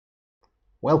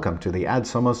Welcome to the Ad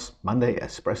Summers Monday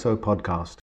Espresso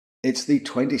podcast. It's the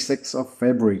 26th of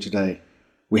February today.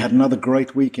 We had another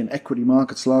great week in equity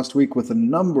markets last week with a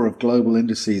number of global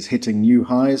indices hitting new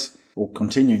highs or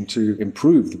continuing to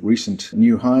improve the recent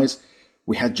new highs.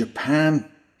 We had Japan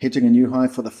hitting a new high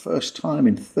for the first time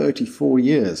in 34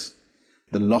 years.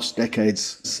 The lost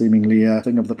decades seemingly a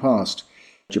thing of the past.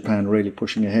 Japan really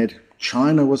pushing ahead.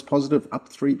 China was positive, up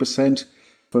 3%.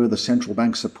 Further central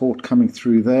bank support coming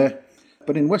through there.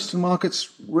 But in Western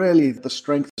markets, really the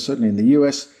strength, certainly in the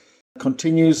US,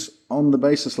 continues on the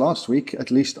basis last week, at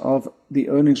least, of the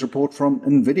earnings report from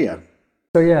Nvidia.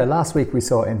 So last week we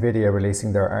saw Nvidia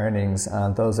releasing their earnings,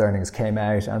 and those earnings came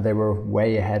out and they were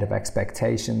way ahead of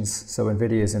expectations. So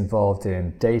Nvidia is involved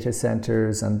in data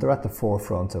centers and they're at the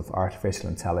forefront of artificial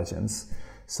intelligence.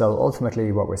 So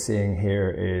ultimately what we're seeing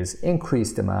here is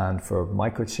increased demand for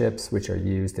microchips, which are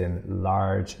used in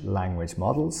large language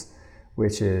models,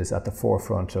 which is at the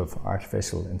forefront of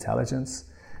artificial intelligence.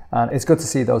 And it's good to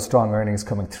see those strong earnings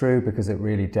coming through because it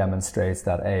really demonstrates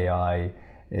that AI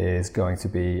is going to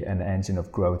be an engine of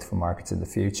growth for markets in the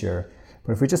future.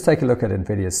 But if we just take a look at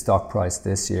Nvidia's stock price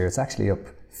this year, it's actually up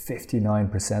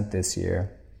 59% this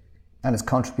year. And it's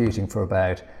contributing for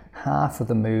about half of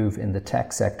the move in the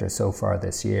tech sector so far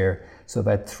this year. So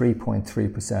about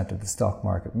 3.3% of the stock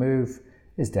market move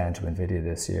is down to Nvidia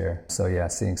this year. So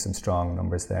seeing some strong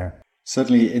numbers there.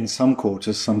 Certainly in some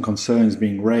quarters, some concerns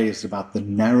being raised about the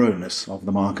narrowness of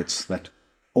the markets, that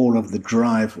all of the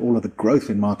drive, all of the growth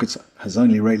in markets has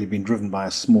only really been driven by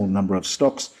a small number of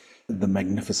stocks, the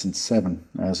Magnificent Seven,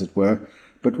 as it were.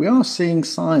 But we are seeing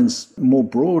signs more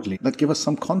broadly that give us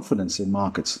some confidence in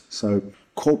markets. So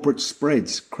corporate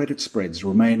spreads, credit spreads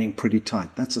remaining pretty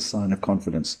tight. That's a sign of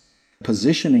confidence.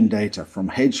 Positioning data from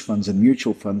hedge funds and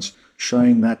mutual funds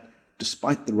showing that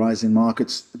despite the rise in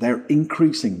markets, they're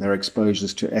increasing their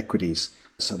exposures to equities.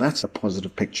 So that's a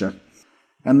positive picture.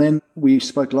 And then we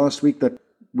spoke last week that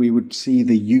we would see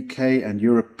the UK and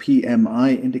Europe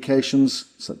PMI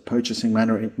indications, so purchasing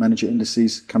manager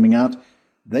indices coming out.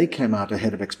 They came out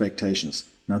ahead of expectations.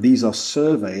 Now, these are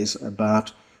surveys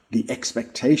about the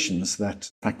expectations that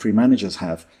factory managers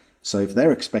have. So if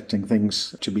they're expecting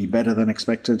things to be better than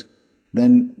expected,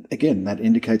 then again, that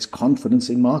indicates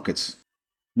confidence in markets.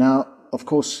 Now, of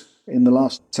course, in the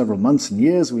last several months and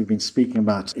years, we've been speaking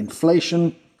about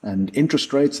inflation and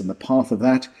interest rates and the path of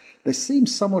that. There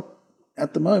seems somewhat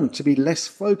at the moment to be less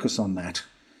focus on that.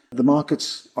 The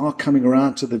markets are coming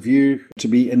around to the view, to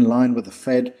be in line with the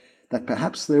Fed, that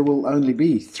perhaps there will only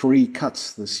be 3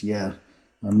 cuts this year.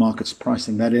 And markets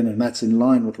pricing that in, and that's in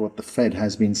line with what the Fed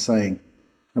has been saying.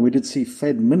 And we did see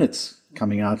Fed minutes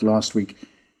coming out last week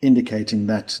indicating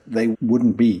that they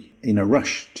wouldn't be in a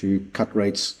rush to cut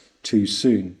rates too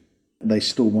soon. They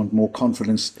still want more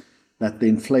confidence that the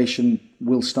inflation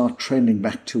will start trending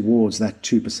back towards that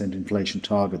 2% inflation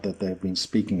target that they've been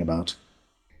speaking about.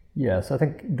 Yes, I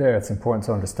think there it's important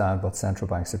to understand what central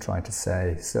banks are trying to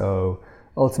say. So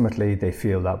ultimately they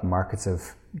feel that markets have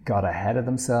got ahead of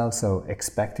themselves, so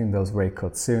expecting those rate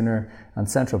cuts sooner. And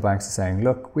central banks are saying,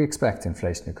 look, we expect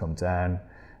inflation to come down.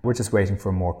 We're just waiting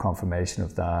for more confirmation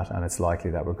of that, and it's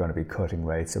likely that we're going to be cutting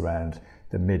rates around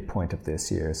the midpoint of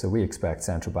this year. So we expect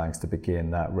central banks to begin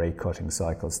that rate cutting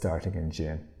cycle starting in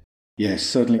June. Yes,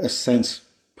 certainly a sense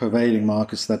pervading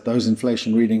markets that those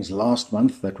inflation readings last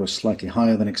month that were slightly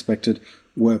higher than expected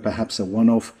were perhaps a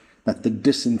one-off, that the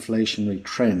disinflationary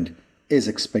trend is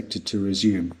expected to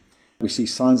resume. We see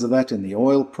signs of that in the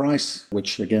oil price,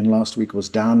 which again last week was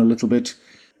down a little bit,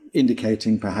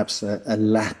 indicating perhaps a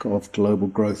lack of global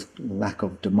growth, lack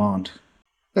of demand.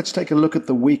 Let's take a look at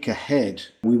the week ahead.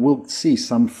 We will see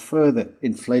some further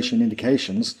inflation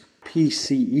indications.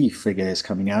 PCE figure is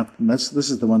coming out, and this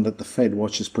is the one that the Fed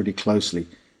watches pretty closely.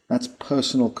 That's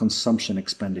personal consumption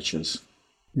expenditures.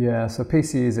 Yeah, so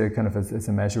PCE is it's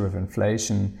a measure of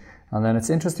inflation. And then it's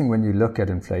interesting when you look at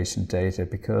inflation data,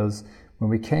 because when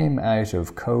we came out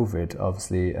of COVID,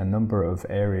 obviously a number of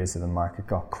areas of the market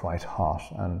got quite hot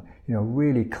and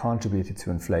really contributed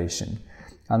to inflation.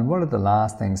 And one of the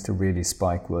last things to really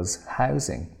spike was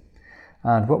housing.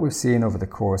 And what we've seen over the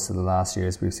course of the last year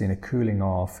is we've seen a cooling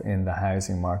off in the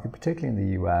housing market, particularly in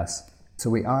the US. So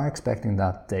we are expecting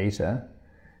that data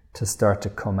to start to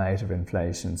come out of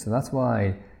inflation. So that's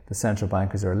why the central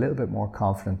bankers are a little bit more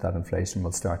confident that inflation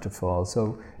will start to fall.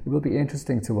 So it will be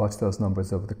interesting to watch those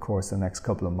numbers over the course of the next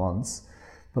couple of months.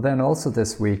 But then also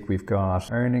this week we've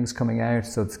got earnings coming out.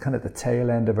 So it's kind of the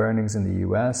tail end of earnings in the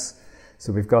US.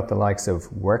 So we've got the likes of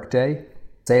Workday,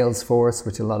 Salesforce,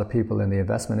 which a lot of people in the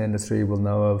investment industry will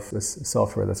know of, this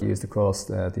software that's used across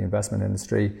the investment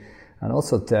industry. And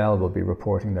also Dell will be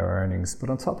reporting their earnings. But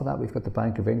on top of that, we've got the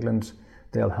Bank of England.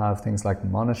 They'll have things like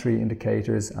monetary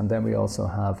indicators. And then we also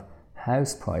have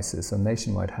house prices, so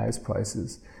nationwide house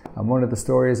prices. And one of the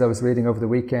stories I was reading over the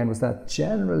weekend was that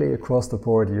generally across the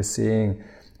board, you're seeing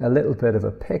a little bit of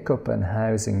a pickup in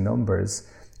housing numbers.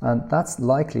 And that's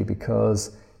likely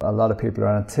because a lot of people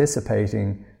are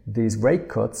anticipating these rate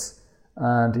cuts.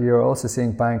 And you're also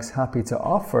seeing banks happy to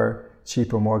offer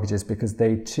cheaper mortgages because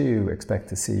they too expect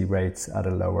to see rates at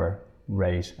a lower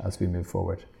rate as we move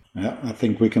forward. Yeah, I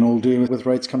think we can all do with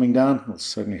rates coming down. It'll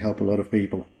certainly help a lot of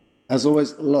people. As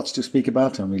always, lots to speak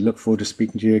about, and we look forward to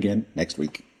speaking to you again next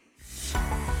week.